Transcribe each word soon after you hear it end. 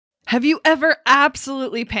Have you ever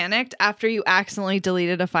absolutely panicked after you accidentally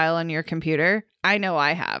deleted a file on your computer? I know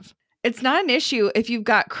I have. It's not an issue if you've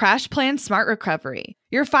got CrashPlan Smart Recovery.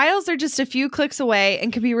 Your files are just a few clicks away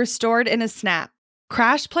and can be restored in a snap.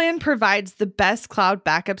 CrashPlan provides the best cloud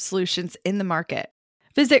backup solutions in the market.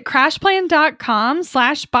 Visit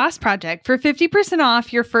crashplan.com/bossproject for 50%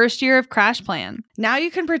 off your first year of CrashPlan. Now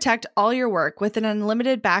you can protect all your work with an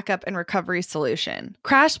unlimited backup and recovery solution.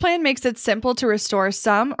 CrashPlan makes it simple to restore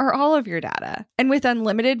some or all of your data. And with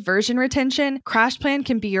unlimited version retention, CrashPlan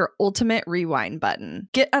can be your ultimate rewind button.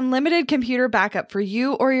 Get unlimited computer backup for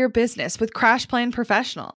you or your business with CrashPlan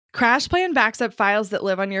Professional. CrashPlan backs up files that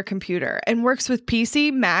live on your computer and works with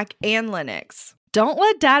PC, Mac, and Linux. Don't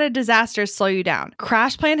let data disasters slow you down.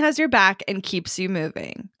 CrashPlan has your back and keeps you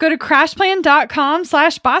moving. Go to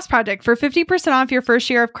crashplan.com/bossproject for 50% off your first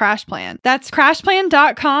year of CrashPlan. That's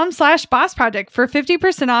crashplan.com/bossproject for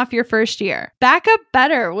 50% off your first year. Back up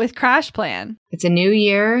better with CrashPlan. It's a new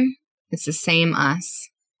year. It's the same us.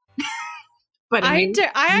 But I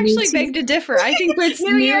actually beg to differ. I think it's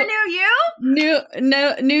new year, new you.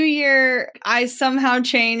 New year. I somehow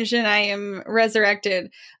changed and I am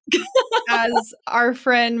resurrected. As our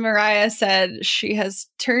friend Mariah said, she has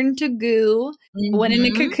turned to goo, went in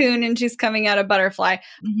a cocoon, and she's coming out a butterfly.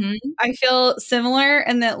 I feel similar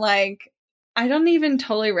in that, like, I don't even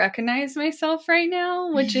totally recognize myself right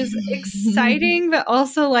now, which is exciting, but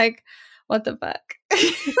also like, what the fuck?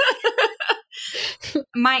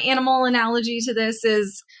 My animal analogy to this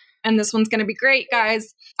is, and this one's going to be great,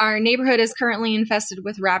 guys. Our neighborhood is currently infested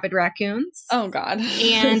with rabid raccoons. Oh, God.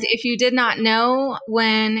 And if you did not know,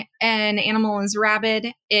 when an animal is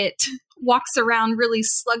rabid, it walks around really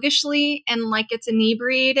sluggishly and like it's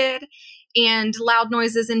inebriated, and loud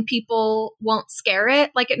noises and people won't scare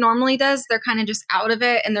it like it normally does. They're kind of just out of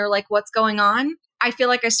it and they're like, what's going on? I feel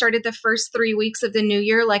like I started the first 3 weeks of the new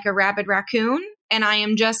year like a rabid raccoon, and I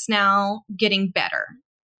am just now getting better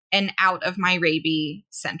and out of my rabies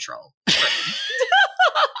central.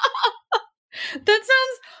 That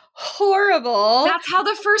sounds horrible. That's how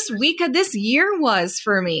the first week of this year was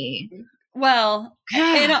for me. Well,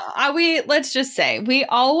 and let's just say we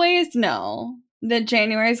always know that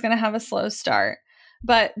January is going to have a slow start,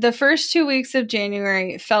 but the first 2 weeks of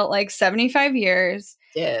January felt like 75 years.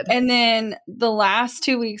 Did. And then the last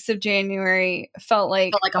 2 weeks of January felt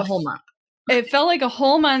like a whole month. It felt like a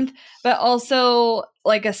whole month, but also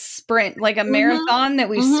like a sprint, like a marathon that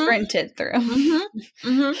we sprinted through.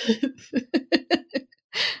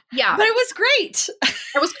 Yeah. But it was great.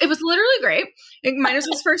 It was literally great. Minus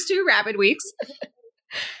those first 2 rabid weeks.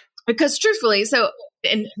 Because truthfully,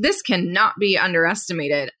 and this cannot be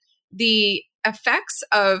underestimated, the effects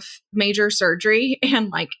of major surgery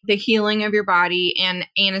and like the healing of your body and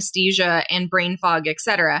anesthesia and brain fog,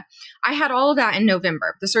 etc. I had all of that in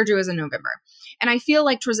November. The surgery was in November. And I feel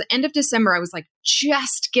like towards the end of December, I was like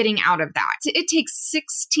just getting out of that. It takes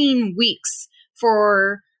 16 weeks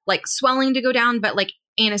for like swelling to go down, but like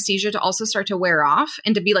anesthesia to also start to wear off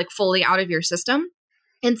and to be like fully out of your system.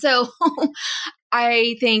 And so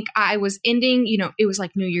I think I was ending, it was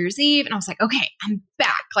like New Year's Eve, and I was like, okay, I'm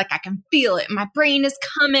back. Like I can feel it. My brain is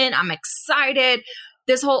coming. I'm excited.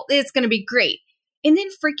 It's going to be great. And then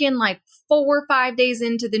freaking like 4 or 5 days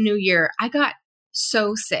into the new year, I got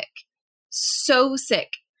so sick.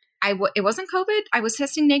 It wasn't COVID. I was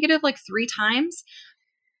testing negative like 3 times,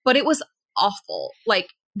 but it was awful.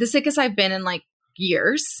 Like the sickest I've been in like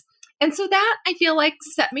years. And so that I feel like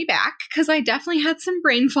set me back because I definitely had some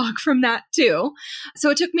brain fog from that too. So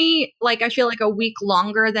it took me like, I feel like a week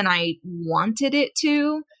longer than I wanted it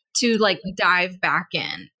to like dive back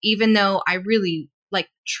in, even though I really like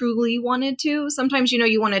truly wanted to. Sometimes,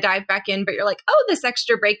 you want to dive back in, but you're like, oh, this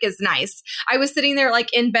extra break is nice. I was sitting there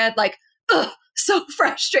like in bed, like, ugh, so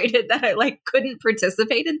frustrated that I like couldn't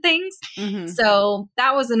participate in things. So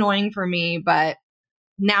that was annoying for me, but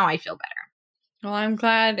now I feel better. Well, I'm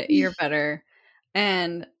glad you're better.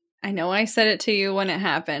 And I know I said it to you when it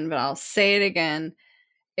happened, but I'll say it again.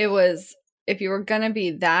 It was, if you were going to be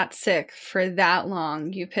that sick for that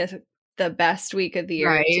long, you picked the best week of the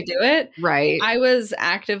year to do it. Right. I was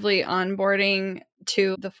actively onboarding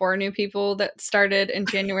to the 4 new people that started in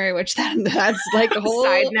January, which that's like a whole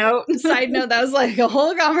side note. That was like a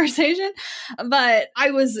whole conversation. But I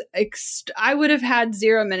would have had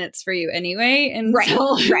 0 minutes for you anyway. And right.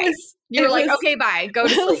 You were like, okay, bye. Go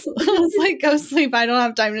to sleep. I was like, go sleep. I don't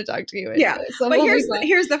have time to talk to you. Yeah. So but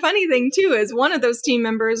here's the funny thing too, is one of those team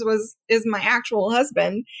members is my actual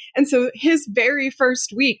husband. And so his very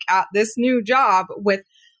first week at this new job with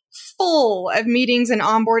full of meetings and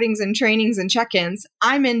onboardings and trainings and check-ins,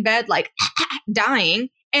 I'm in bed like dying.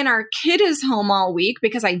 and our kid is home all week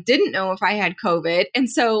because I didn't know if I had COVID. And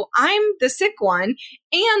so I'm the sick one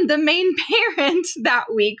and the main parent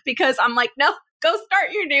that week because I'm like, no, go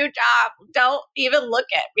start your new job. Don't even look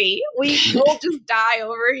at me. We will just die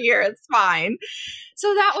over here. It's fine.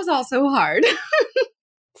 So that was also hard.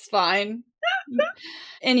 It's fine.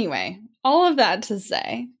 Anyway, all of that to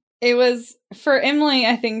say, it was for Emily,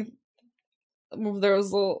 I think there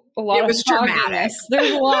was a lot of dramatic. There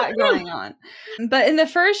was a lot going on. But in the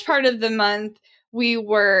first part of the month, we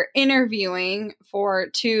were interviewing for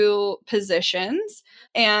 2 positions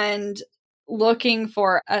and looking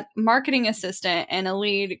for a marketing assistant and a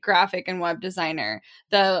lead graphic and web designer.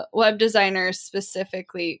 The graphic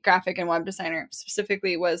and web designer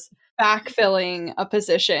specifically, was backfilling a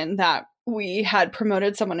position that we had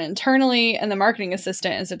promoted someone internally, and the marketing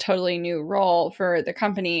assistant is a totally new role for the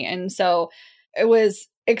company. And so it was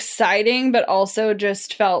exciting, but also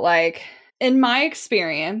just felt like, in my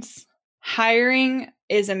experience, hiring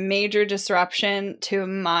is a major disruption to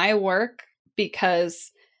my work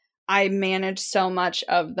because I manage so much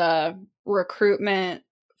of the recruitment,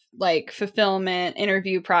 like fulfillment,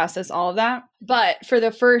 interview process, all of that. But for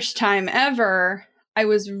the first time ever, I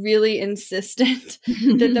was really insistent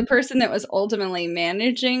that the person that was ultimately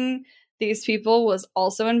managing these people was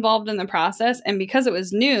also involved in the process. And because it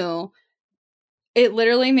was new, it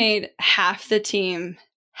literally made half the team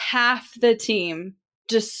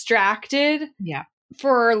distracted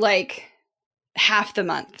for like half the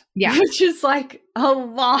month. Yeah. Which is like a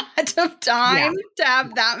lot of time to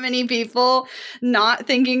have that many people not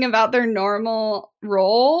thinking about their normal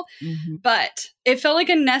role. Mm-hmm. But it felt like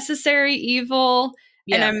a necessary evil.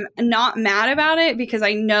 And I'm not mad about it because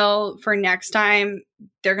I know for next time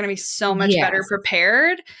they're going to be so much better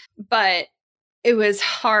prepared. But it was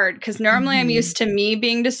hard because normally I'm used to me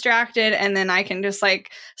being distracted and then I can just like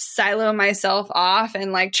silo myself off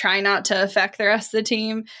and like try not to affect the rest of the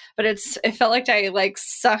team. But it felt like I like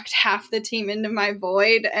sucked half the team into my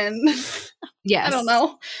void and I don't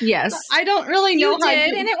know. Yes. I don't really know how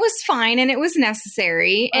did, and it was fine and it was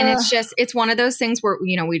necessary. And it's one of those things where,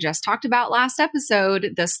 you know, we just talked about last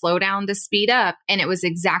episode, the slow down to speed up. And it was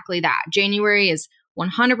exactly that. January is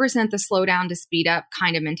 100% the slow down to speed up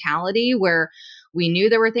kind of mentality where we knew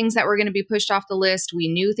there were things that were going to be pushed off the list. We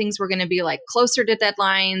knew things were going to be like closer to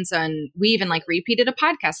deadlines. And we even like repeated a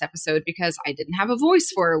podcast episode because I didn't have a voice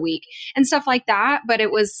for a week and stuff like that. But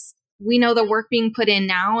we know the work being put in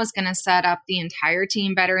now is going to set up the entire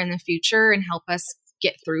team better in the future and help us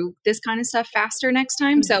get through this kind of stuff faster next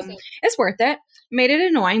time. So it's worth it. Made it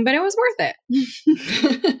annoying, but it was worth it.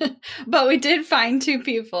 But we did find 2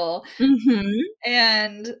 people.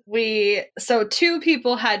 And 2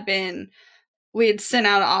 people we had sent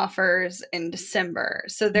out offers in December.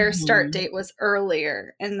 So their start date was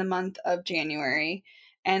earlier in the month of January.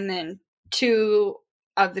 And then 2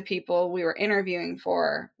 of the people we were interviewing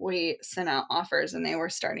for, we sent out offers and they were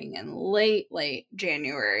starting in late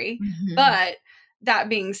January. But that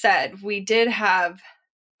being said, we did have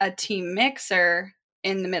a team mixer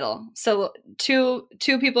in the middle. So two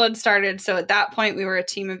people had started. So at that point we were a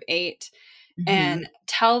team of 8. And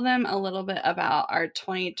tell them a little bit about our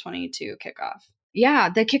 2022 kickoff. Yeah,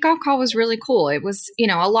 the kickoff call was really cool. It was,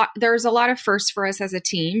 there's a lot of firsts for us as a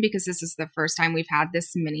team because this is the first time we've had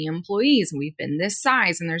this many employees and we've been this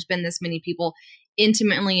size and there's been this many people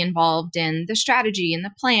intimately involved in the strategy and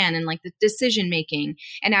the plan and like the decision making.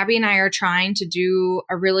 And Abby and I are trying to do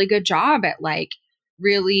a really good job at like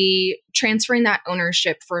really transferring that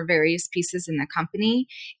ownership for various pieces in the company.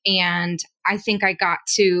 And I think I got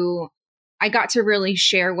to really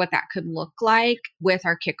share what that could look like with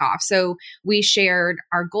our kickoff. So we shared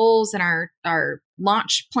our goals and our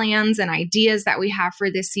launch plans and ideas that we have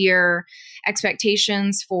for this year,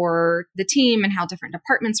 expectations for the team and how different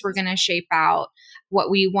departments were going to shape out, what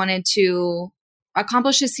we wanted to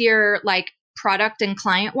accomplish this year, like product and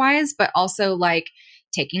client wise, but also like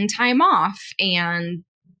taking time off. And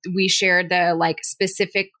we shared the like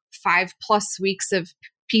specific 5+ weeks of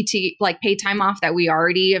PT, like paid time off that we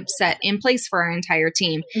already have set in place for our entire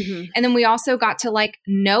team. And then we also got to like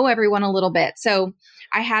know everyone a little bit. So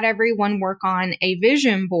I had everyone work on a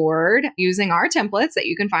vision board using our templates that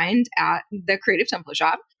you can find at the Creative Template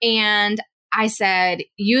Shop. And I said,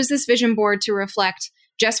 use this vision board to reflect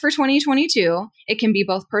just for 2022. It can be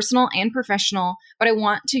both personal and professional, but I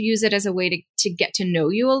want to use it as a way to get to know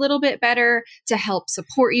you a little bit better, to help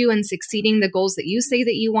support you in succeeding the goals that you say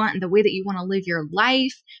that you want and the way that you want to live your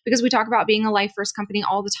life. Because we talk about being a life first company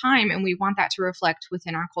all the time, and we want that to reflect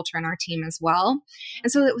within our culture and our team as well.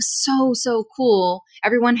 And so it was so cool.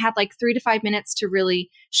 Everyone had like 3 to 5 minutes to really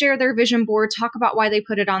share their vision board, talk about why they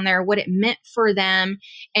put it on there, what it meant for them.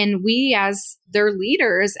 And we, as their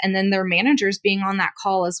leaders and then their managers being on that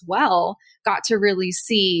call as well, got to really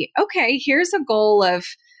see, okay, here's a goal of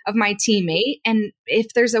my teammate. And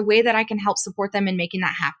if there's a way that I can help support them in making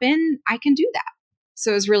that happen, I can do that.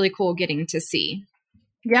 So it was really cool getting to see.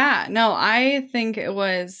 Yeah, no, I think it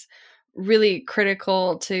was really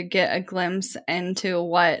critical to get a glimpse into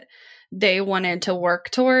what they wanted to work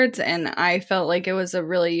towards. And I felt like it was a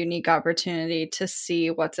really unique opportunity to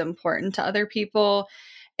see what's important to other people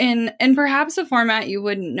in perhaps a format you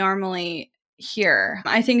wouldn't normally hear.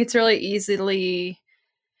 I think it's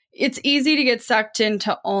easy to get sucked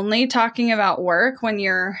into only talking about work when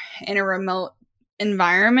you're in a remote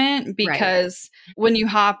environment, because when you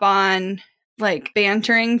hop on, like,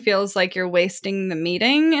 bantering feels like you're wasting the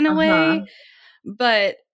meeting in a way.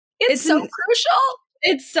 But it's so crucial.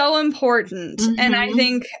 It's so important. And I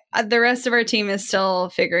think the rest of our team is still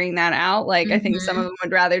figuring that out. Like, I think some of them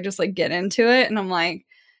would rather just like get into it. And I'm like,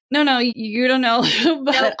 no, you don't know,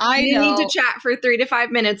 but nope, I know. You need to chat for 3 to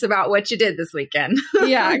 5 minutes about what you did this weekend.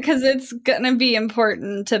 Yeah, because it's going to be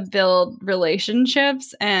important to build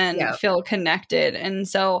relationships and feel connected. And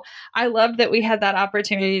so I loved that we had that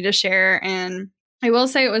opportunity to share. And I will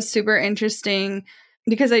say it was super interesting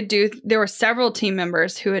because there were several team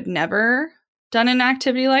members who had never done an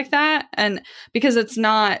activity like that. And because it's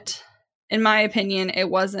not, in my opinion,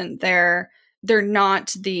 they're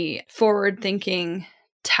not the forward thinking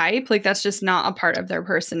type. Like, that's just not a part of their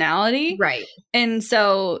personality. Right. And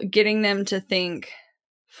so getting them to think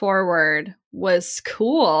forward was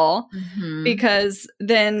cool because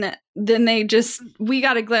then we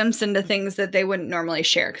got a glimpse into things that they wouldn't normally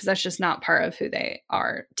share, because that's just not part of who they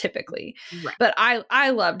are typically. Right. But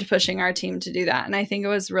I loved pushing our team to do that. And I think it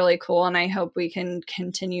was really cool. And I hope we can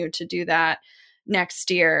continue to do that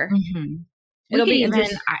next year. It'll be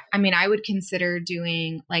interesting. I would consider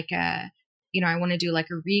doing like I want to do like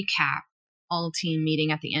a recap all team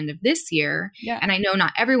meeting at the end of this year. Yeah. And I know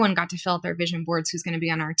not everyone got to fill out their vision boards who's going to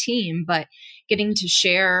be on our team, but getting to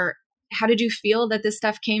share, how did you feel that this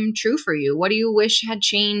stuff came true for you? What do you wish had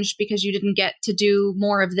changed because you didn't get to do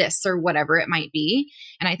more of this or whatever it might be?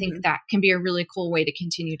 And I think that can be a really cool way to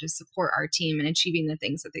continue to support our team in achieving the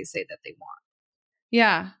things that they say that they want.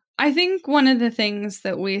 Yeah. I think one of the things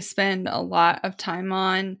that we spend a lot of time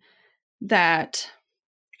on that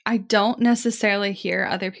I don't necessarily hear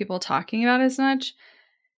other people talking about as much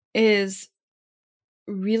is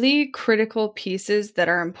really critical pieces that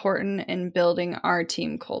are important in building our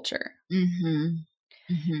team culture.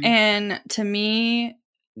 And to me,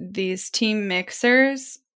 these team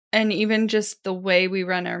mixers and even just the way we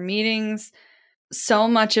run our meetings, so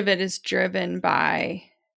much of it is driven by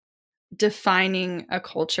defining a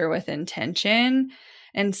culture with intention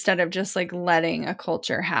instead of just like letting a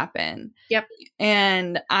culture happen. Yep.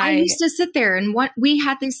 And I used to sit there and we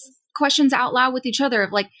had these questions out loud with each other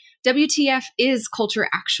of like, WTF is culture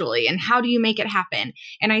actually, and how do you make it happen?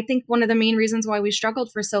 And I think one of the main reasons why we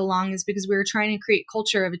struggled for so long is because we were trying to create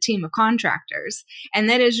culture of a team of contractors. And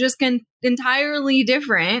that is just entirely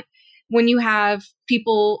different when you have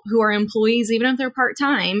people who are employees, even if they're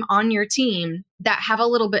part-time, on your team that have a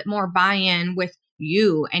little bit more buy-in with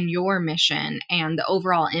you and your mission and the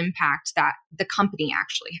overall impact that the company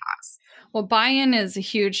actually has. Well, buy-in is a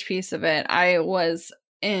huge piece of it. I was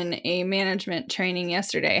in a management training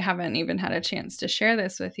yesterday. I haven't even had a chance to share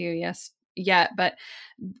this with you yet, but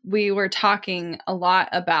we were talking a lot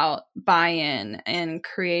about buy-in and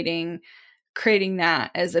creating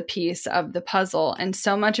that as a piece of the puzzle. And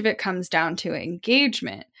so much of it comes down to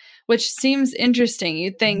engagement, which seems interesting.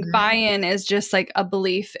 You'd think buy-in is just like a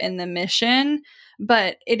belief in the mission,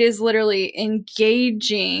 but it is literally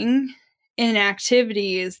engaging in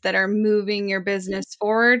activities that are moving your business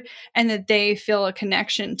forward and that they feel a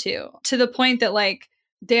connection to the point that like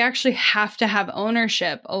they actually have to have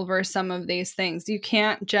ownership over some of these things. You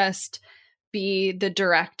can't just be the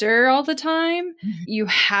director all the time. You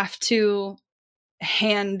have to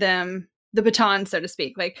hand them the baton, so to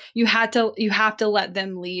speak. Like you have to let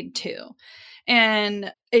them lead too.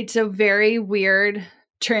 And it's a very weird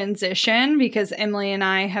transition because Emily and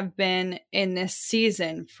I have been in this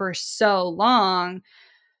season for so long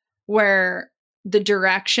where the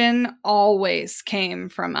direction always came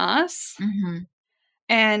from us.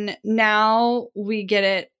 And now we get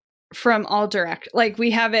it from all direct. Like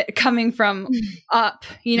we have it coming from up,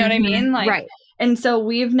 you know what I mean? Like, right. And so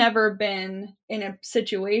we've never been in a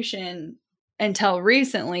situation until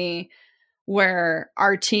recently where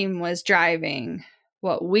our team was driving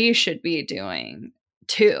what we should be doing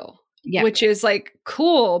too, which is like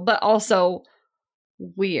cool, but also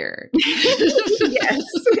weird. Yes.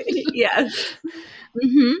 Yes.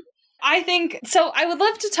 Mm-hmm. I think so. I would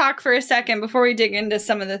love to talk for a second before we dig into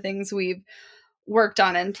some of the things we've worked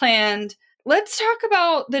on and planned. Let's talk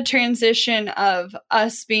about the transition of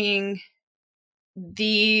us being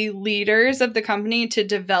the leaders of the company to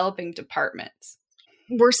developing departments.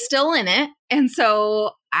 We're still in it. And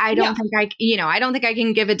so I don't think I don't think I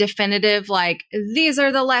can give a definitive, like, these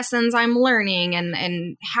are the lessons I'm learning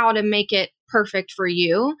and how to make it perfect for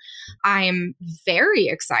you. I'm very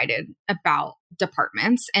excited about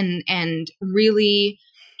departments and really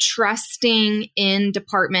trusting in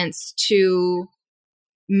departments to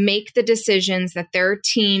make the decisions that their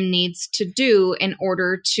team needs to do in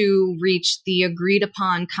order to reach the agreed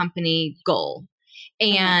upon company goal.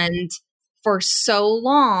 And for so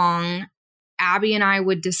long, Abby and I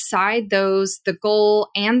would decide the goal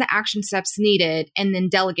and the action steps needed, and then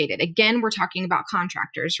delegate it. Again, we're talking about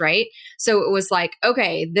contractors, right? So it was like,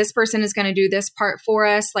 okay, this person is going to do this part for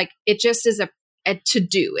us. Like it just is a to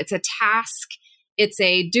do. It's a task. It's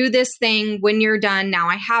a do this thing when you're done. Now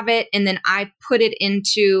I have it. And then I put it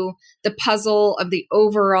into the puzzle of the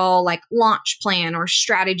overall like launch plan or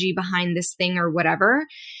strategy behind this thing or whatever.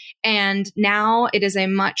 And now it is a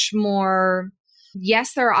much more,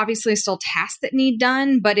 yes, there are obviously still tasks that need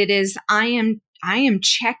done, but it is, I am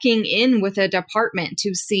checking in with a department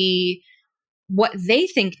to see what they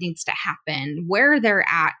think needs to happen, where they're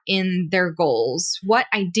at in their goals, what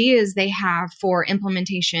ideas they have for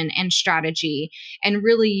implementation and strategy, and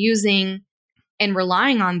really using and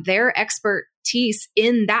relying on their expertise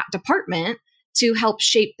in that department to help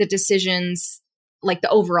shape the decisions, like the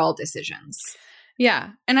overall decisions.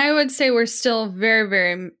 Yeah. And I would say we're still very,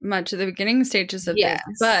 very much at the beginning stages of this,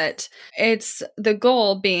 but it's the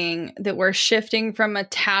goal being that we're shifting from a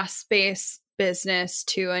task-based business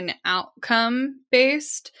to an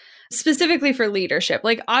outcome-based, specifically for leadership.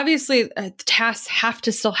 Like obviously tasks have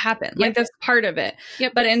to still happen. Like that's part of it.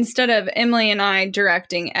 But instead of Emily and I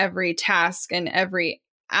directing every task and every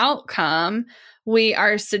outcome, we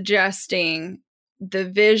are suggesting the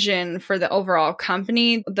vision for the overall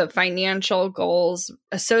company, the financial goals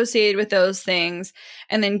associated with those things,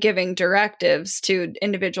 and then giving directives to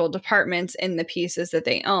individual departments in the pieces that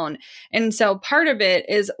they own. And so part of it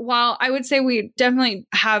is, while I would say we definitely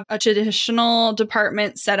have a traditional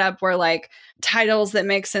department set up where like titles that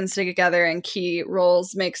make sense together and key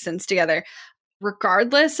roles make sense together,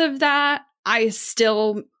 regardless of that, I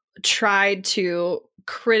still tried to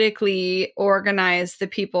critically organize the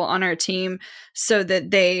people on our team so that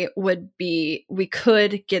we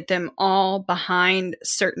could get them all behind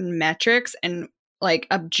certain metrics and like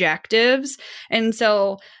objectives. And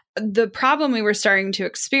so the problem we were starting to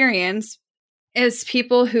experience is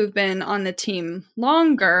people who've been on the team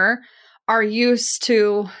longer are used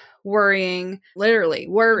to literally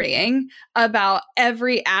worrying about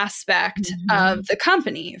every aspect of the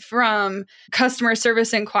company, from customer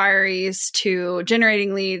service inquiries to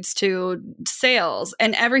generating leads to sales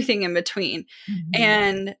and everything in between.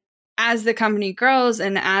 And as the company grows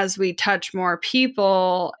and as we touch more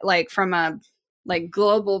people, like from a like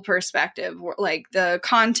global perspective, like the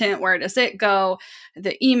content, where does it go?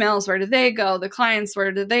 The emails, where do they go? The clients,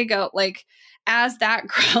 where do they go? Like as that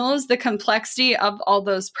grows, the complexity of all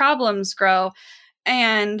those problems grow.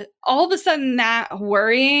 And all of a sudden that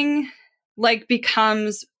worrying like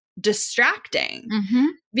becomes distracting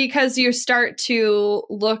because you start to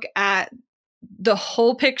look at the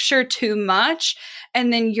whole picture too much,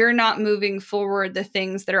 and then you're not moving forward the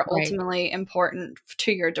things that are ultimately important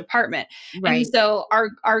to your department. And so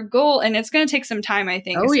our goal, and it's going to take some time, I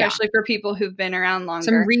think, especially for people who've been around longer.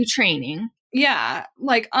 Some retraining. Yeah.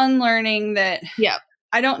 Like unlearning that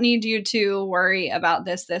I don't need you to worry about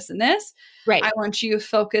this, this, and this. Right. I want you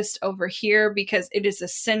focused over here because it is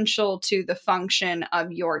essential to the function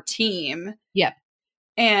of your team. Yep.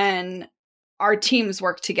 And our teams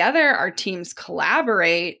work together, our teams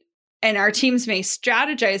collaborate, and our teams may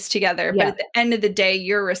strategize together. But at the end of the day,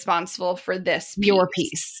 you're responsible for this piece. Your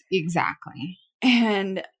piece. Exactly.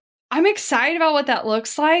 And I'm excited about what that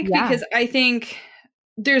looks like because I think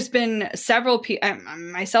there's been several people,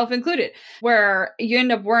 myself included, where you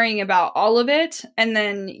end up worrying about all of it and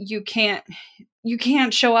then you can't you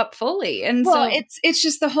can't show up fully. And well, so it's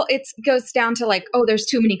just the whole, it goes down to like, oh, there's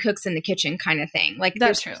too many cooks in the kitchen kind of thing. Like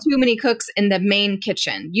that's there's true. too many cooks in the main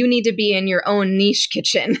kitchen. You need to be in your own niche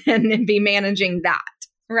kitchen and be managing that.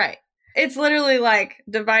 Right. It's literally like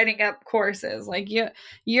dividing up courses. Like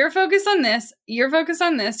you're focused on this, you're focused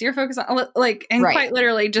on this, you're focused on like, and Right. quite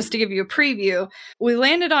literally, just to give you a preview, we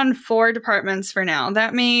landed on 4 departments for now.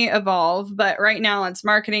 That may evolve, but right now it's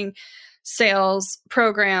marketing, sales,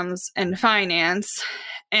 programs, and finance.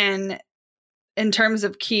 And in terms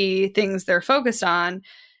of key things they're focused on,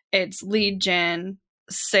 it's lead gen,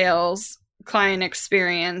 sales, client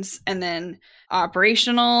experience, and then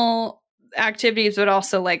operational activities, but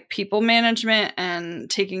also like people management and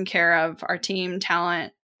taking care of our team,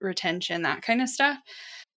 talent, retention, that kind of stuff.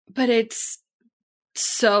 But it's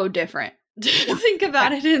so different to think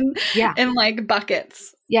about it in like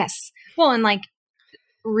buckets. Yes. Well, and like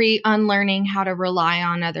unlearning how to rely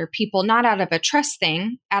on other people, not out of a trust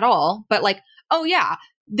thing at all, but like, oh yeah,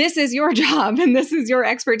 this is your job and this is your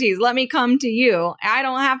expertise. Let me come to you. I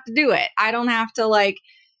don't have to do it. I don't have to like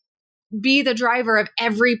be the driver of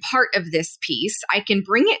every part of this piece. I can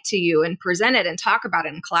bring it to you and present it and talk about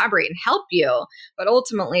it and collaborate and help you. But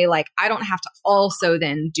ultimately, like, I don't have to also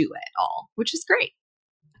then do it all, which is great.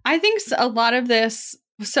 I think a lot of this,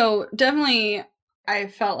 so definitely I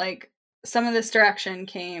felt like some of this direction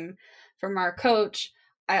came from our coach.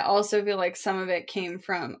 I also feel like some of it came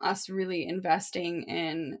from us really investing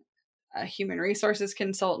in a human resources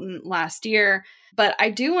consultant last year. But I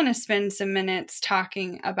do want to spend some minutes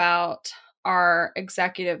talking about our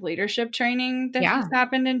executive leadership training that has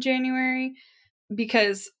happened in January,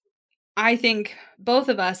 because I think both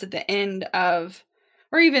of us at the end of,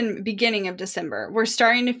 or even beginning of December, we're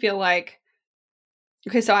starting to feel like,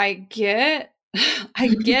 okay, so I get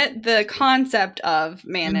the concept of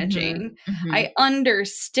managing. Mm-hmm. I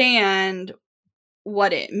understand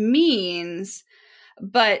what it means.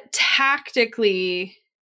 But tactically,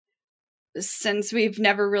 since we've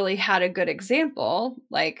never really had a good example,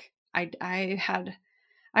 like I had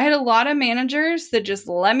a lot of managers that just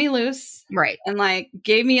let me loose, right, and like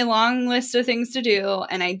gave me a long list of things to do,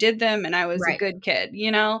 and I did them, and I was a good kid,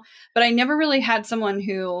 But I never really had someone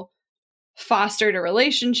who fostered a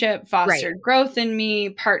relationship, fostered growth in me,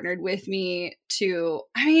 partnered with me to,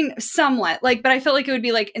 somewhat like, but I felt like it would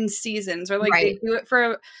be like in seasons, or like they'd do it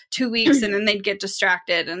for 2 weeks and then they'd get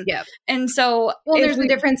distracted. And so, there's a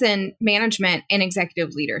difference in management and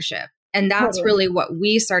executive leadership. And that's really what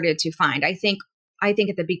we started to find. I think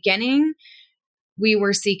at the beginning, we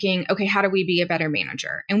were seeking, okay, how do we be a better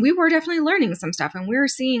manager? And we were definitely learning some stuff, and we were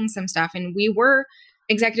seeing some stuff, and we were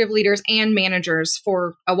executive leaders and managers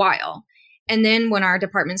for a while. And then when our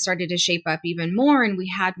department started to shape up even more and we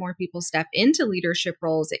had more people step into leadership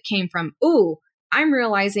roles, it came from, I'm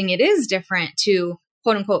realizing it is different to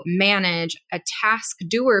quote unquote manage a task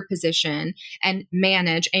doer position and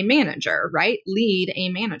manage a manager, right? Lead a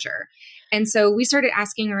manager. And so we started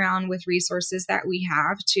asking around with resources that we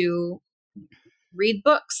have to read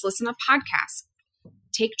books, listen to podcasts,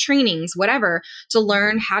 take trainings, whatever, to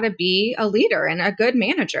learn how to be a leader and a good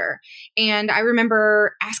manager. And I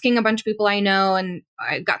remember asking a bunch of people I know, and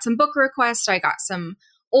I got some book requests. I got some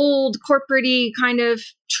old corporate-y kind of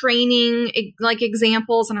training, like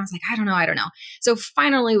examples. And I was like, I don't know. So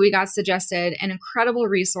finally we got suggested an incredible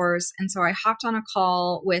resource. And so I hopped on a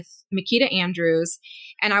call with Makita Andrews,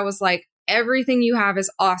 and I was like, everything you have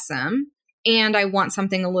is awesome, and I want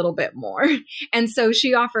something a little bit more. And so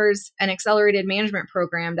she offers an accelerated management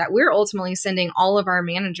program that we're ultimately sending all of our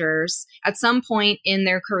managers at some point in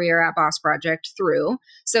their career at Boss Project through,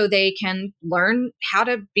 so they can learn how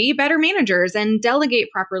to be better managers and delegate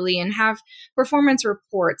properly and have performance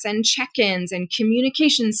reports and check-ins and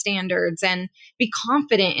communication standards and be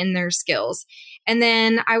confident in their skills. And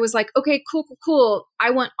then I was like, okay, cool. I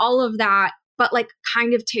want all of that, but like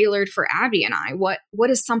kind of tailored for Abby and I. What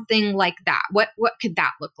is something like that? What could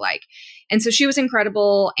that look like? And so she was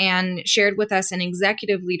incredible and shared with us an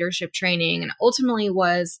executive leadership training, and ultimately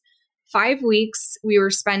was 5 weeks. We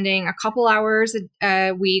were spending a couple hours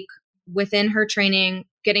a week within her training,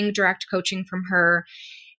 getting direct coaching from her.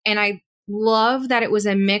 And I love that it was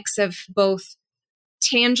a mix of both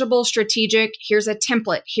tangible, strategic, here's a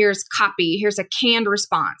template, here's copy, here's a canned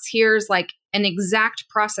response, here's like an exact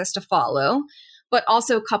process to follow, but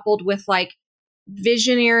also coupled with like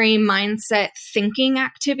visionary mindset thinking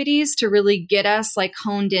activities to really get us like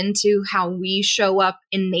honed into how we show up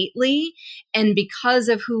innately. And because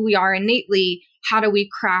of who we are innately, how do we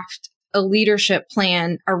craft a leadership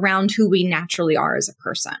plan around who we naturally are as a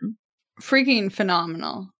person? Freaking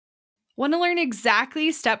phenomenal. Want to learn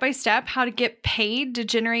exactly step by step how to get paid to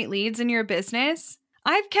generate leads in your business?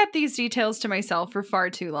 I've kept these details to myself for far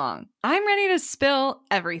too long. I'm ready to spill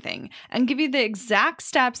everything and give you the exact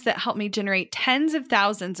steps that help me generate tens of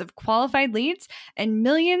thousands of qualified leads and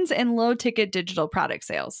millions in low-ticket digital product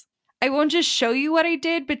sales. I won't just show you what I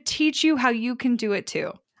did, but teach you how you can do it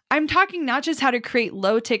too. I'm talking not just how to create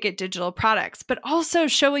low-ticket digital products, but also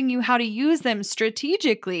showing you how to use them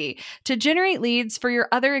strategically to generate leads for your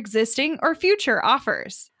other existing or future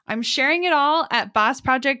offers. I'm sharing it all at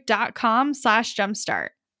bossproject.com/jumpstart,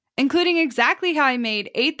 including exactly how I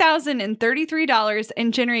made $8,033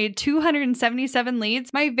 and generated 277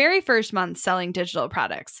 leads my very first month selling digital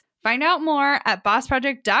products. Find out more at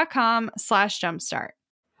bossproject.com/jumpstart.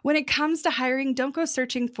 When it comes to hiring, don't go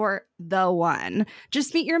searching for the one.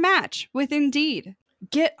 Just meet your match with Indeed.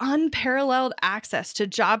 Get unparalleled access to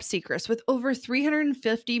job seekers with over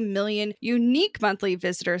 350 million unique monthly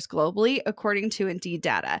visitors globally, according to Indeed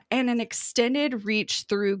data, and an extended reach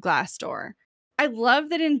through Glassdoor. I love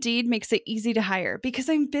that Indeed makes it easy to hire because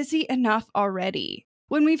I'm busy enough already.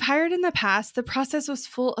 When we've hired in the past, the process was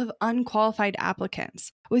full of unqualified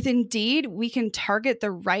applicants. With Indeed, we can target the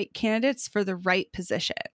right candidates for the right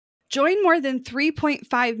position. Join more than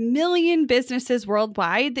 3.5 million businesses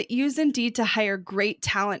worldwide that use Indeed to hire great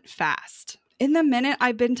talent fast. In the minute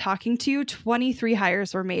I've been talking to you, 23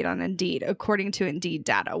 hires were made on Indeed, according to Indeed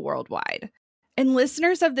data worldwide. And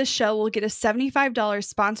listeners of this show will get a $75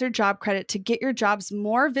 sponsored job credit to get your jobs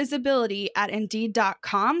more visibility at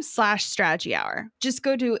Indeed.com/Strategy Hour. Just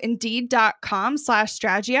go to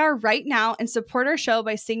Indeed.com/Strategy Hour right now and support our show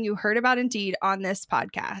by saying you heard about Indeed on this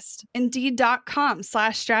podcast.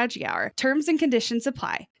 Indeed.com/Strategy Hour. Terms and conditions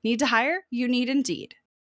apply. Need to hire? You need Indeed.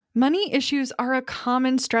 Money issues are a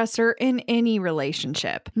common stressor in any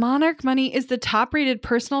relationship. Monarch Money is the top-rated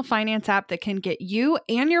personal finance app that can get you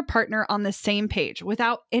and your partner on the same page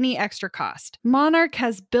without any extra cost. Monarch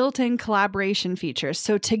has built-in collaboration features,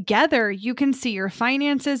 so together you can see your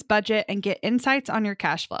finances, budget, and get insights on your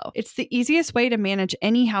cash flow. It's the easiest way to manage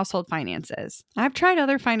any household finances. I've tried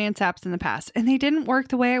other finance apps in the past, and they didn't work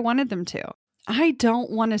the way I wanted them to. I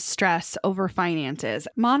don't want to stress over finances.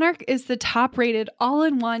 Monarch is the top-rated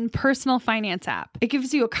all-in-one personal finance app. It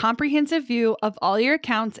gives you a comprehensive view of all your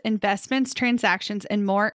accounts, investments, transactions, and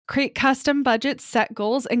more. Create custom budgets, set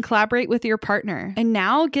goals, and collaborate with your partner. And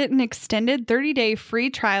now get an extended 30-day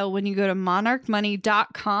free trial when you go to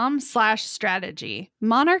monarchmoney.com/strategy.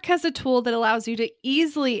 Monarch has a tool that allows you to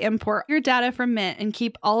easily import your data from Mint and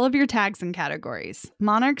keep all of your tags and categories.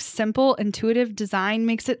 Monarch's simple, intuitive design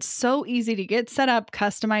makes it so easy to get set up,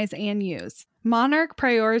 customize, and use. Monarch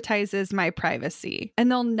prioritizes my privacy,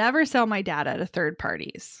 and they'll never sell my data to third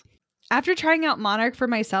parties. After trying out Monarch for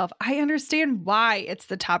myself, I understand why it's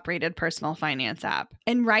the top-rated personal finance app.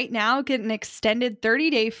 And right now, get an extended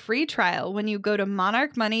 30-day free trial when you go to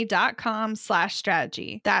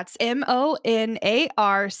monarchmoney.com/strategy. That's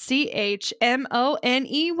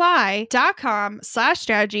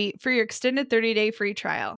MONARCHMONEY.com/strategy for your extended 30-day free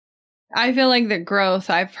trial. I feel like the growth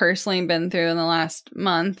I've personally been through in the last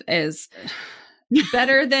month is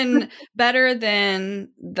better than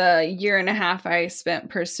the year and a half I spent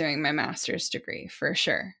pursuing my master's degree, for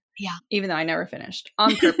sure. Yeah. Even though I never finished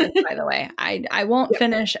on purpose, by the way. I won't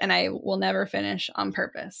finish, and I will never finish on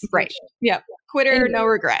purpose. Right. Yep. Quitter, Anyway, no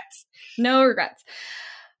regrets. No regrets.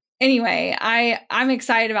 Anyway, I'm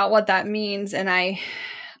excited about what that means. And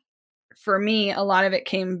for me, a lot of it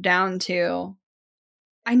came down to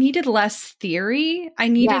I needed less theory. I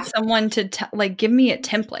needed someone to give me a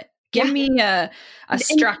template. Give me a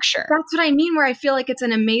structure. That's what I mean, where I feel like it's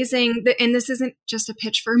an amazing, and this isn't just a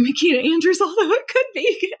pitch for Makita Andrews, although it could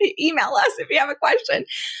be. Email us if you have a question.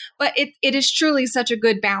 But it is truly such a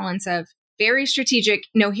good balance of very strategic.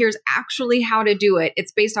 Here's actually how to do it.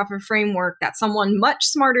 It's based off a framework that someone much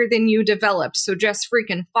smarter than you developed. So just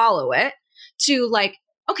freaking follow it, to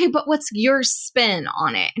okay, but what's your spin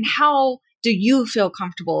on it? And how do you feel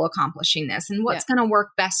comfortable accomplishing this? And what's going to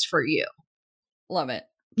work best for you? Love it.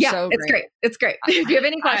 Yeah, so it's great. It's great. If you have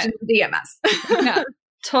any questions, DM us. Yeah,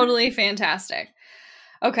 totally fantastic.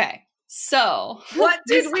 Okay, so what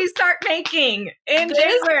did we start making in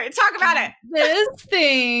January? Talk about it. This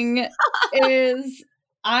thing is,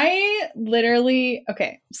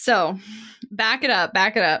 so back it up,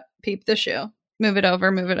 peep the shoe, move it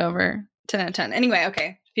over, 10 out of 10. Anyway,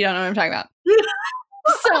 okay, if you don't know what I'm talking about.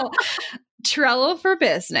 So Trello for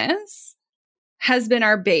Business has been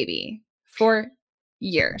our baby for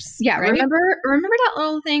years. Yeah, right? remember that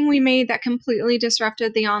little thing we made that completely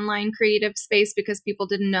disrupted the online creative space because people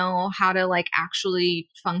didn't know how to like actually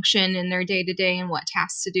function in their day-to-day and what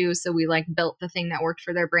tasks to do. So we like built the thing that worked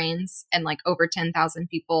for their brains, and like over 10,000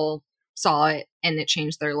 people saw it and it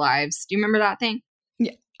changed their lives. Do you remember that thing?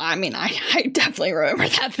 Yeah. I mean, I definitely remember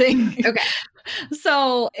that thing. Okay.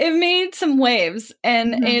 So it made some waves,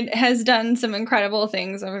 and it has done some incredible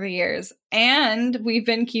things over the years. And we've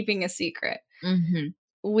been keeping a secret.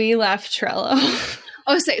 We left Trello.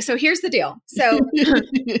 Oh, so here's the deal. So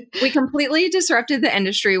we completely disrupted the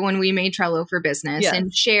industry when we made Trello for Business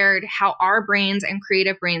and shared how our brains and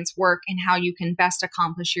creative brains work and how you can best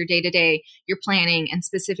accomplish your day-to-day, your planning, and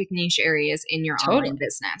specific niche areas in your online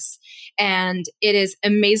business. And it is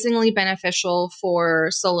amazingly beneficial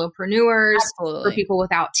for solopreneurs, for people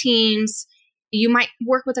without teams. You might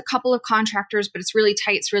work with a couple of contractors, but it's really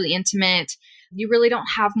tight, it's really intimate. You really don't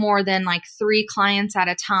have more than like 3 clients at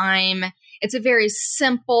a time. It's a very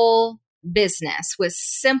simple business with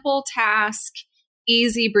simple tasks,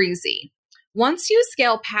 easy breezy. Once you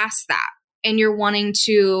scale past that and you're wanting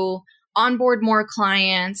to onboard more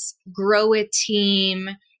clients, grow a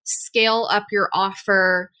team, scale up your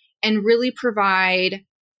offer, and really provide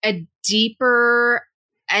a deeper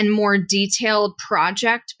and more detailed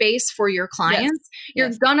project base for your clients, you're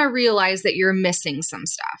going to realize that you're missing some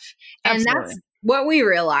stuff. And that's what we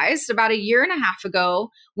realized about a year and a half ago.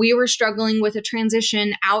 We were struggling with a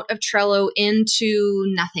transition out of Trello into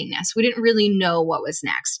nothingness. We didn't really know what was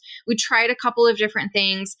next. We tried a couple of different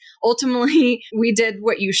things. Ultimately, we did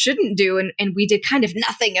what you shouldn't do, and we did kind of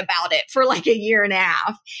nothing about it for like a year and a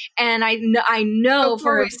half. And I know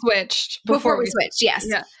before we switched, yes.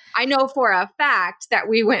 Yeah. I know for a fact that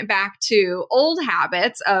we went back to old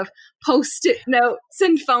habits of Post-it notes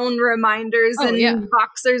and phone reminders and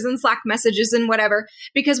Boxers and Slack messages and whatever,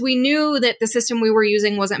 because we knew that the system we were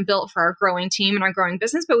using wasn't built for our growing team and our growing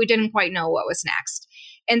business, but we didn't quite know what was next.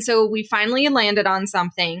 And so we finally landed on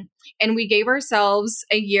something, and we gave ourselves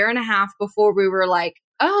a year and a half before we were like,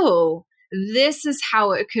 oh, this is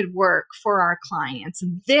how it could work for our clients.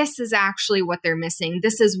 This is actually what they're missing.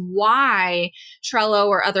 This is why Trello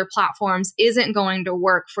or other platforms isn't going to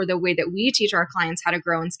work for the way that we teach our clients how to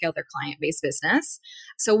grow and scale their client-based business.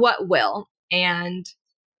 So what will? And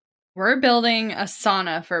we're building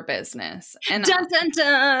Asana for Business. And dun, dun,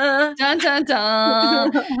 dun. Dun, dun,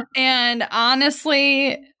 dun. And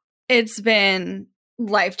honestly, it's been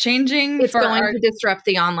life-changing. It's going to disrupt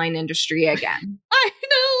the online industry again. I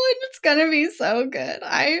know, and it's going to be so good.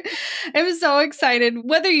 I am so excited,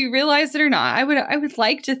 whether you realize it or not. I would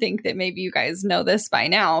like to think that maybe you guys know this by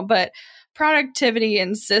now, but productivity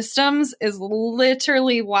and systems is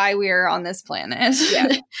literally why we are on this planet.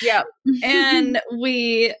 Yeah. And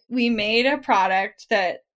we made a product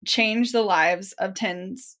that changed the lives of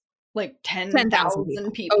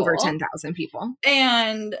 10,000 people. Over 10,000 people.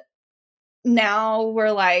 And now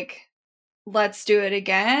we're like, let's do it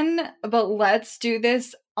again, but let's do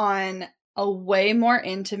this on a way more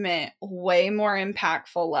intimate, way more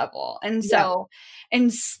impactful level. And so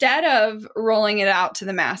instead of rolling it out to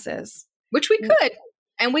the masses, which we could,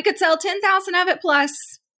 and we could sell 10,000 of it plus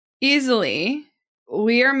easily,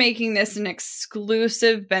 we are making this an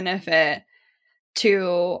exclusive benefit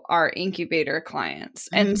to our incubator clients.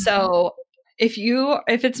 And so if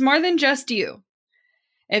it's more than just you,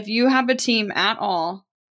 if you have a team at all,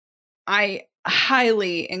 I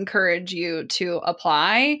highly encourage you to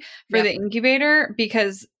apply for the incubator,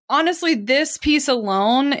 because honestly, this piece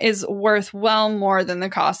alone is worth well more than the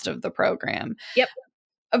cost of the program. Yep.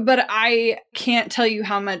 But I can't tell you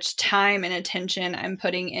how much time and attention I'm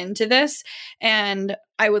putting into this. And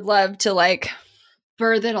I would love to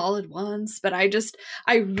birth it all at once. But I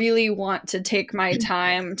really want to take my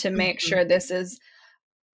time to make sure this is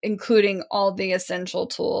including all the essential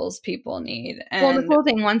tools people need. And well, the cool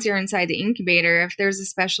thing, once you're inside the incubator, if there's a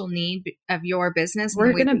special need of your business,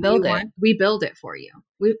 we're going to build it. We build it for you.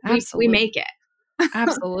 We make it.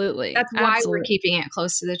 Absolutely. That's why we're keeping it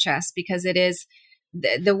close to the chest, because it is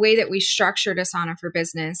the way that we structured Asana for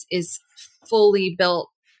Business is fully built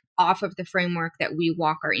off of the framework that we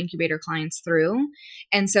walk our incubator clients through.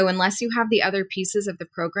 And so unless you have the other pieces of the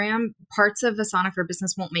program, parts of Asana for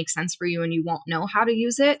Business won't make sense for you, and you won't know how to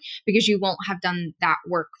use it because you won't have done that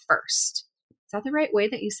work first. Is that the right way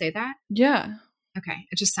that you say that? Yeah. Okay.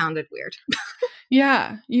 It just sounded weird.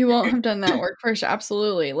 Yeah. You won't have done that work first.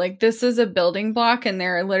 Absolutely. This is a building block, and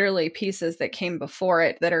there are literally pieces that came before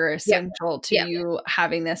it that are essential to you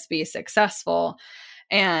having this be successful.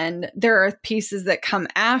 And there are pieces that come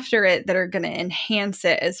after it that are going to enhance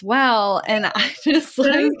it as well. And I just I'm so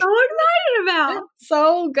excited now.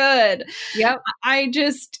 So good. Yep.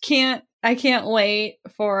 I can't wait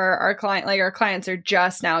for our client. Like our clients are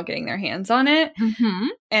just now getting their hands on it,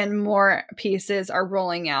 and more pieces are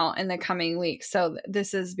rolling out in the coming weeks. So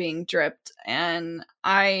this is being dripped, and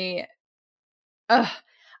I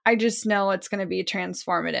just know it's going to be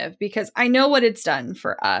transformative because I know what it's done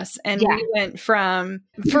for us. And we went from,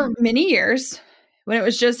 for many years, when it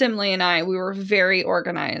was just Emily and I, we were very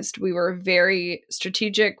organized. We were very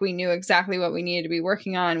strategic. We knew exactly what we needed to be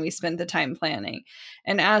working on. We spent the time planning.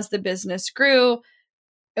 And as the business grew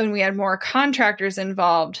and we had more contractors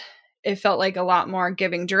involved, it felt like a lot more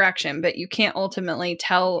giving direction. But you can't ultimately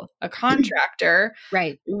tell a contractor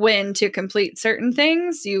when to complete certain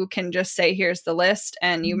things. You can just say, here's the list,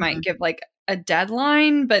 and you might give like a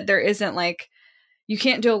deadline, but there isn't like, you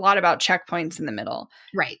can't do a lot about checkpoints in the middle.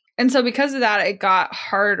 Right. And so because of that, it got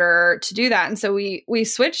harder to do that. And so we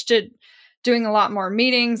switched to doing a lot more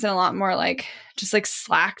meetings and a lot more like just like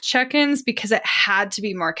Slack check-ins because it had to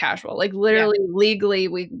be more casual. Like literally legally,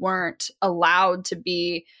 we weren't allowed to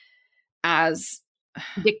be as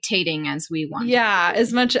dictating as we wanted. Yeah,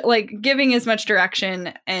 as much like giving as much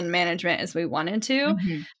direction and management as we wanted to.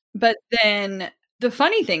 But then the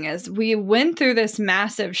funny thing is we went through this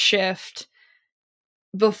massive shift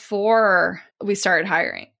before we started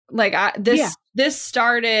hiring. Like this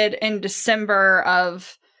started in December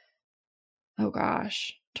of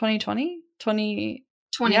 2020.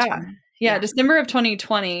 Yeah, December of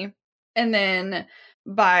 2020. And then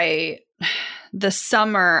by the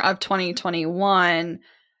summer of 2021,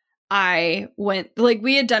 I went, like,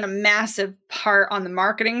 we had done a massive part on the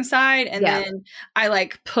marketing side. And then I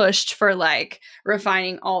like pushed for like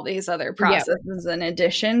refining all these other processes in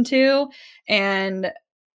addition to, and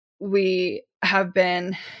we have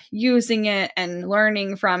been using it and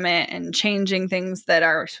learning from it and changing things that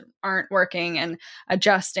aren't working and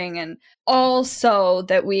adjusting, and also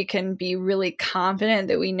that we can be really confident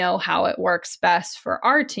that we know how it works best for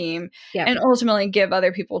our team and ultimately give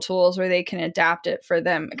other people tools where they can adapt it for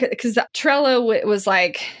them. Because Trello was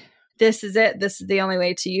like, this is it. This is the only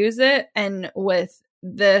way to use it. And with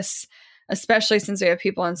this, especially since we have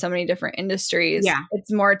people in so many different industries,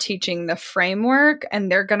 it's more teaching the framework, and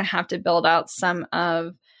they're going to have to build out some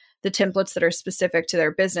of the templates that are specific to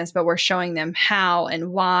their business, but we're showing them how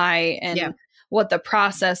and why and what the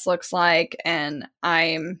process looks like. And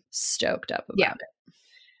I'm stoked up about it.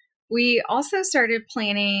 We also started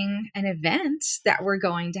planning an event that we're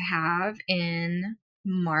going to have in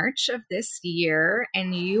March of this year,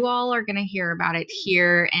 and you all are going to hear about it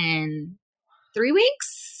here in 3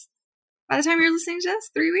 weeks. By the time you're listening to this,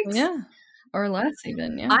 3 weeks? Yeah. Or less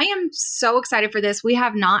even. Yeah. I am so excited for this. We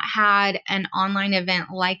have not had an online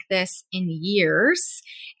event like this in years,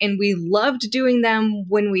 and we loved doing them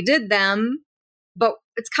when we did them, but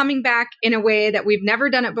it's coming back in a way that we've never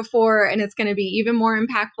done it before, and it's going to be even more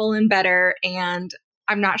impactful and better. And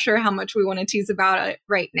I'm not sure how much we want to tease about it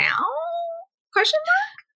right now. Question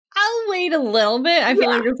mark? I'll wait a little bit. I feel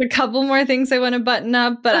like there's a couple more things I want to button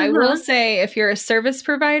up, but I will say if you're a service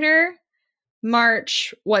provider,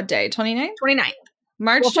 March, what day? 29th? 29th.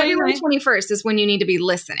 March 29th. February 21st is when you need to be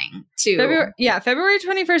listening to. February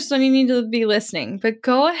 21st is when you need to be listening. But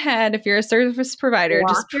go ahead, if you're a service provider,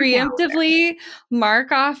 just preemptively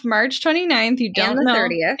mark off March 29th. You don't know.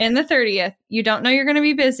 30th. And the 30th. You don't know you're going to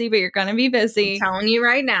be busy, but you're going to be busy. I'm telling you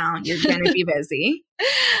right now, you're going to be busy.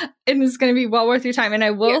 And it's going to be well worth your time. And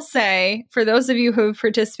I will say, for those of you who have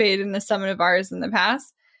participated in a summit of ours in the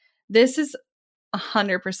past, this is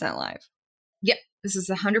 100% live. Yep. This is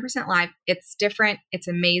 100% live. It's different. It's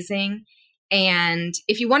amazing. And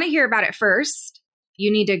if you want to hear about it first,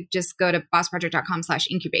 you need to just go to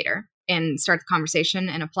bossproject.com/incubator and start the conversation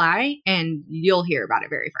and apply, and you'll hear about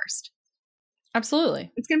it very first.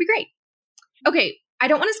 Absolutely. It's going to be great. Okay. I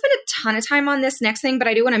don't want to spend a ton of time on this next thing, but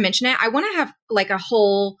I do want to mention it. I want to have like a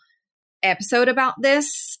whole episode about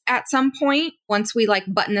this at some point once we like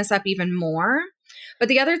button this up even more. But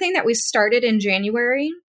the other thing that we started in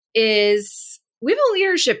January is we have a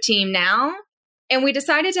leadership team now, and we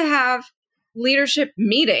decided to have leadership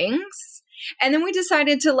meetings. And then we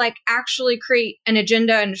decided to like actually create an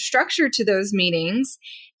agenda and structure to those meetings.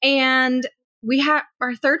 And we have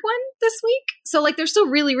our third one this week. So like they're still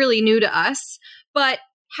really, really new to us, but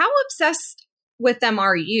how obsessed with them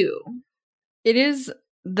are you? It is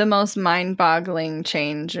the most mind-boggling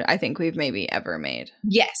change I think we've maybe ever made.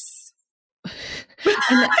 Yes.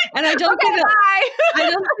 and I don't do that. I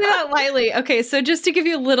don't do that lightly. Okay, so just to give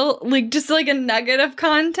you a little, just a nugget of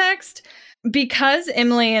context, because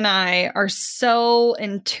Emily and I are so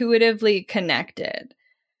intuitively connected,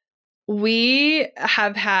 we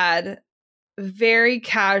have had very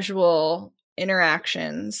casual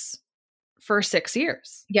interactions for 6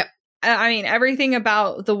 years. Yep. I mean, everything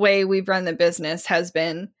about the way we've run the business has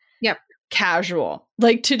been casual,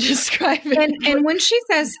 like to describe it. And when she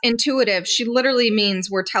says intuitive, she literally means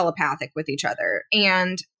we're telepathic with each other.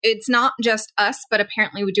 And it's not just us, but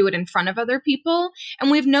apparently we do it in front of other people.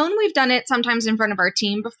 And we've known we've done it sometimes in front of our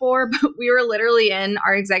team before, but we were literally in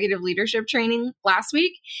our executive leadership training last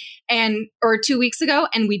week or 2 weeks ago,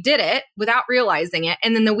 and we did it without realizing it.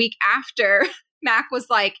 And then the week after, Mac was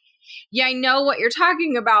like, yeah, I know what you're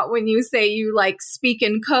talking about when you say you like speak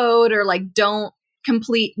in code or like don't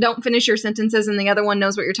finish your sentences and the other one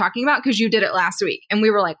knows what you're talking about because you did it last week. And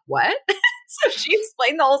we were like, what? So she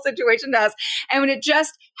explained the whole situation to us. And when it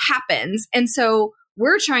just happens. And so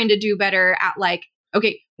we're trying to do better at like,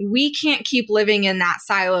 okay, we can't keep living in that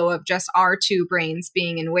silo of just our two brains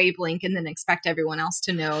being in wavelength and then expect everyone else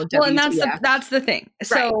to know. Well, and that's the thing. Right.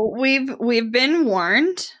 So we've been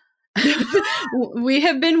warned. We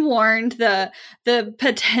have been warned the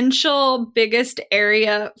potential biggest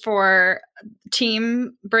area for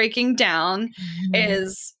team breaking down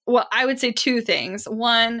is, well, I would say two things.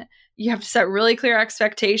 One, you have to set really clear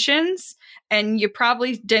expectations, and you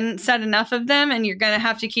probably didn't set enough of them, and you're going to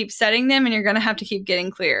have to keep setting them, and you're going to have to keep getting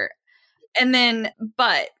clear. And then,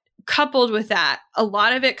 but coupled with that, a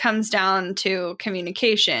lot of it comes down to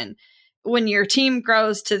communication. When your team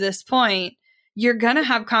grows to this point, you're going to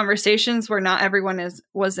have conversations where not everyone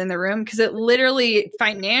was in the room because it literally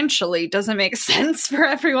financially doesn't make sense for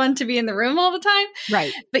everyone to be in the room all the time.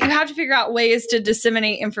 Right. But you have to figure out ways to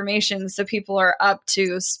disseminate information so people are up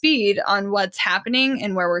to speed on what's happening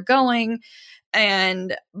and where we're going.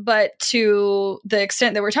 But to the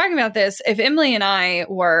extent that we're talking about this, if Emily and I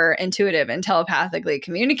were intuitive and telepathically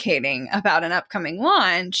communicating about an upcoming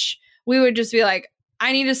launch, we would just be like,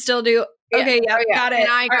 I need to still do, okay, got it. And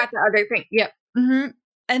I got the other thing. Yep. Mm-hmm.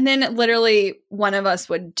 And then literally one of us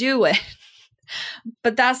would do it.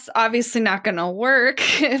 But that's obviously not going to work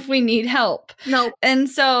if we need help. No. And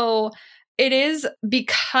so it is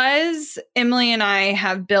because Emily and I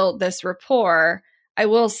have built this rapport. I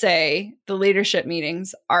will say the leadership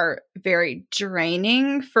meetings are very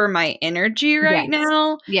draining for my energy right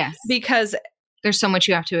now. Yes. Because there's so much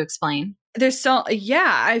you have to explain.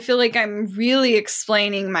 I feel like I'm really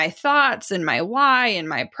explaining my thoughts and my why and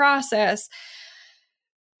my process.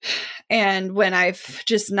 And when I've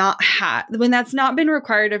just when that's not been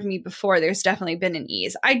required of me before, there's definitely been an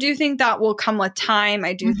ease. I do think that will come with time.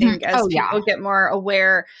 I do think as people get more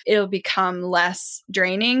aware, it'll become less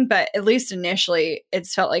draining. But at least initially,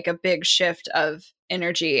 it's felt like a big shift of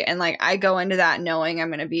energy. And like I go into that knowing I'm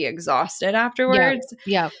going to be exhausted afterwards.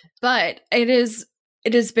 Yeah. But it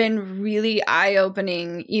has been really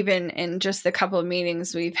eye-opening, even in just the couple of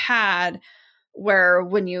meetings we've had, where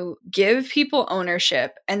when you give people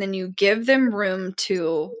ownership and then you give them room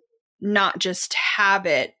to not just have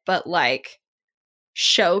it, but like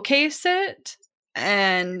showcase it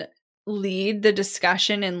and lead the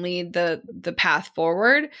discussion and lead the path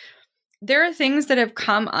forward. There are things that have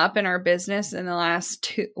come up in our business in the last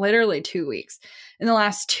 2 weeks. In the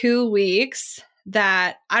last 2 weeks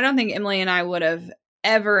that I don't think Emily and I would have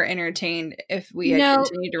ever entertained if we had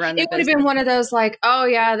continued to run the business. It would have been one of those like, oh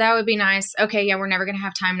yeah, that would be nice. Okay, yeah, we're never going to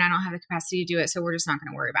have time and I don't have the capacity to do it, so we're just not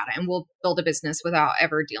going to worry about it. And we'll build a business without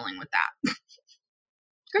ever dealing with that.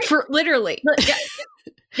 Great. For literally. Yeah.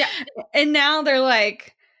 Yeah. And now they're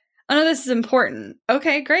like, oh no, this is important.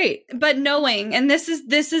 Okay, great. But knowing, and this is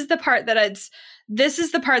the part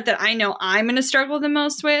that I know I'm going to struggle the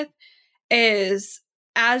most with, is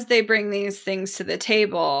as they bring these things to the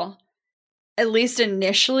table, at least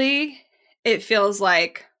initially, it feels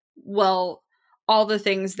like, well, all the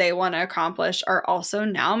things they want to accomplish are also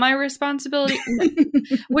now my responsibility,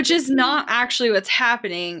 which is not actually what's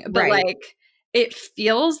happening, but like it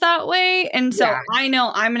feels that way. And so I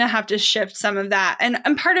know I'm going to have to shift some of that.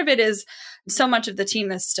 And part of it is so much of the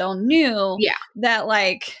team is still new that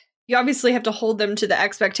like, you obviously have to hold them to the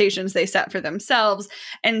expectations they set for themselves.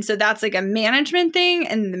 And so that's like a management thing.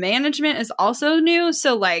 And the management is also new.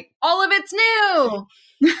 So like all of it's new.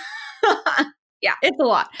 Yeah, it's a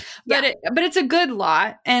lot, but it's a good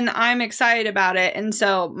lot and I'm excited about it. And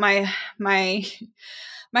so my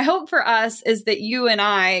hope for us is that you and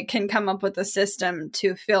I can come up with a system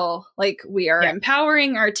to feel like we are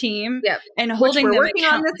empowering our team and holding them working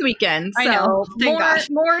on this weekend. So I know.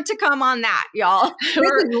 More to come on that, y'all. This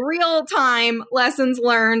is real time lessons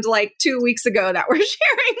learned like 2 weeks ago that we're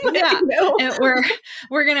sharing with you. And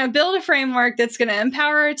we're going to build a framework that's going to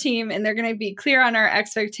empower our team and they're going to be clear on our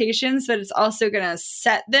expectations, but it's also going to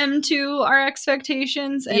set them to our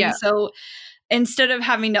expectations. And so instead of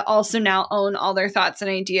having to also now own all their thoughts and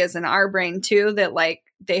ideas in our brain too, that like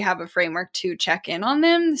they have a framework to check in on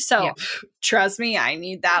them. So trust me, I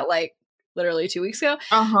need that like literally 2 weeks ago.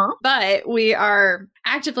 But we are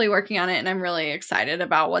actively working on it, and I'm really excited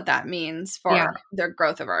about what that means for the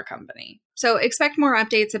growth of our company. So expect more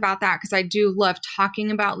updates about that, because I do love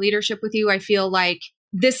talking about leadership with you. I feel like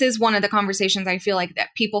this is one of the conversations I feel like that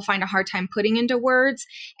people find a hard time putting into words.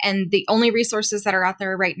 And the only resources that are out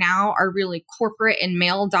there right now are really corporate and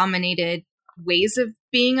male dominated ways of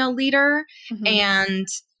being a leader. And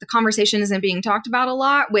the conversation isn't being talked about a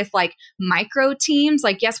lot with like micro teams.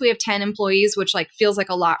 Like, yes, we have 10 employees, which like feels like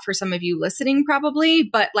a lot for some of you listening probably,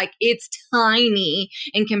 but like it's tiny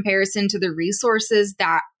in comparison to the resources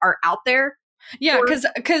that are out there. Yeah, because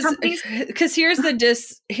here's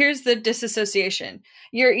the disassociation.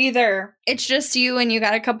 You're either it's just you and you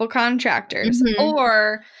got a couple contractors,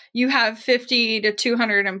 or you have 50 to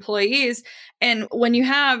 200 employees. And when you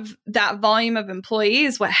have that volume of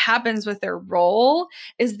employees, what happens with their role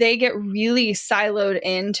is they get really siloed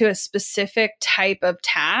into a specific type of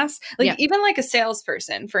task. Like even like a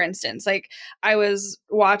salesperson, for instance, like I was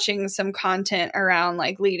watching some content around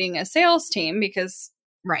like leading a sales team because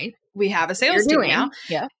we have a sales team now.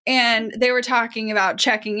 And they were talking about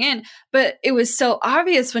checking in, but it was so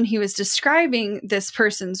obvious when he was describing this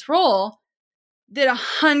person's role that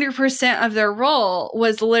 100% of their role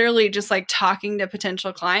was literally just like talking to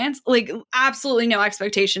potential clients, like absolutely no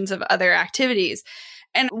expectations of other activities.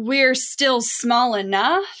 And we're still small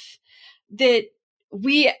enough that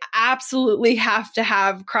we absolutely have to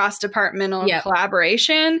have cross-departmental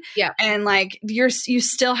collaboration. And like you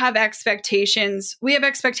still have expectations. We have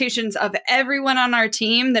expectations of everyone on our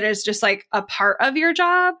team that is just like a part of your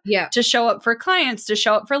job to show up for clients, to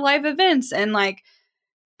show up for live events. And like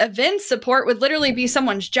event support would literally be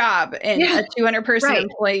someone's job in a 200 person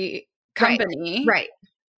employee company.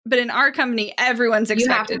 But in our company, everyone's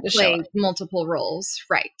expected to play multiple roles.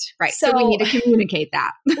 So we need to communicate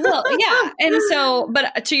that. And so,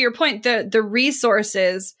 but to your point, the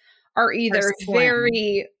resources are either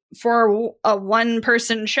very for a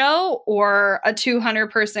 1-person show or a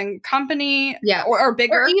 200-person company or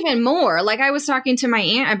bigger. Or even more. Like I was talking to my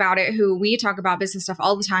aunt about it, who we talk about business stuff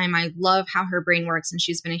all the time. I love how her brain works, and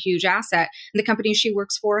she's been a huge asset. And the company she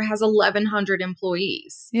works for has 1,100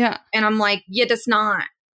 employees. And I'm like, that's not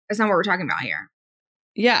what we're talking about here.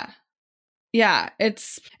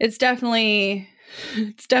 It's definitely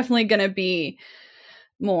going to be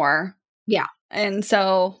more. And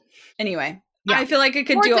so anyway, I feel like I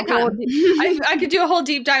could do I could do a whole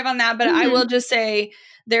deep dive on that, but I will just say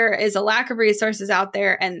there is a lack of resources out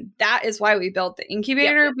there, and that is why we built the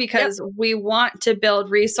incubator, because we want to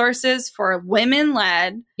build resources for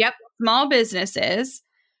women-led small businesses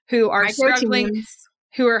who are struggling,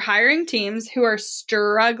 who are hiring teams, who are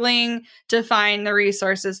struggling to find the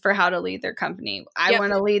resources for how to lead their company. I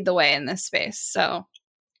want to lead the way in this space. So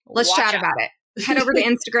let's chat about it. Head over to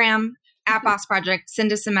Instagram at Boss Project.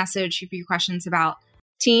 Send us a message if you have questions about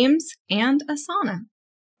teams and Asana.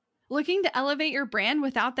 Looking to elevate your brand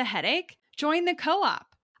without the headache? Join the Co-op,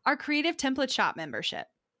 our creative template shop membership.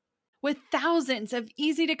 With thousands of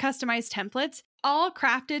easy to customize templates, all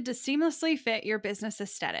crafted to seamlessly fit your business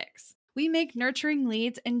aesthetics, we make nurturing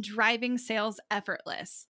leads and driving sales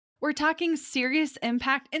effortless. We're talking serious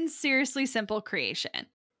impact and seriously simple creation.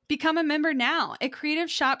 Become a member now at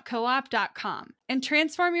creativeshopcoop.com and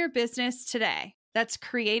transform your business today. That's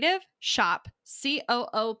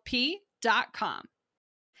creativeshopcoop.com.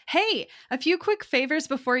 Hey, a few quick favors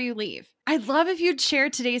before you leave. I'd love if you'd share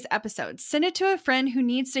today's episode, send it to a friend who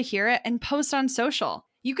needs to hear it, and post on social.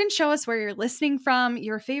 You can show us where you're listening from,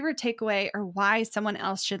 your favorite takeaway, or why someone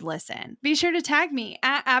else should listen. Be sure to tag me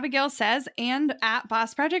at Abigail Says and at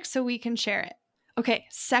Boss Project so we can share it. Okay,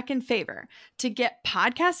 second favor, to get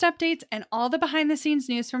podcast updates and all the behind the scenes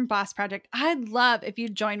news from Boss Project, I'd love if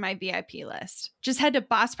you'd join my VIP list. Just head to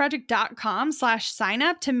bossproject.com/sign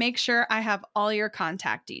up to make sure I have all your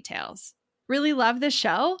contact details. Really love the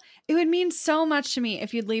show? It would mean so much to me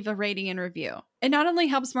if you'd leave a rating and review. It not only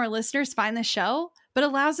helps more listeners find the show, but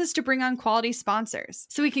allows us to bring on quality sponsors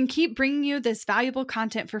so we can keep bringing you this valuable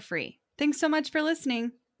content for free. Thanks so much for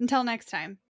listening. Until next time.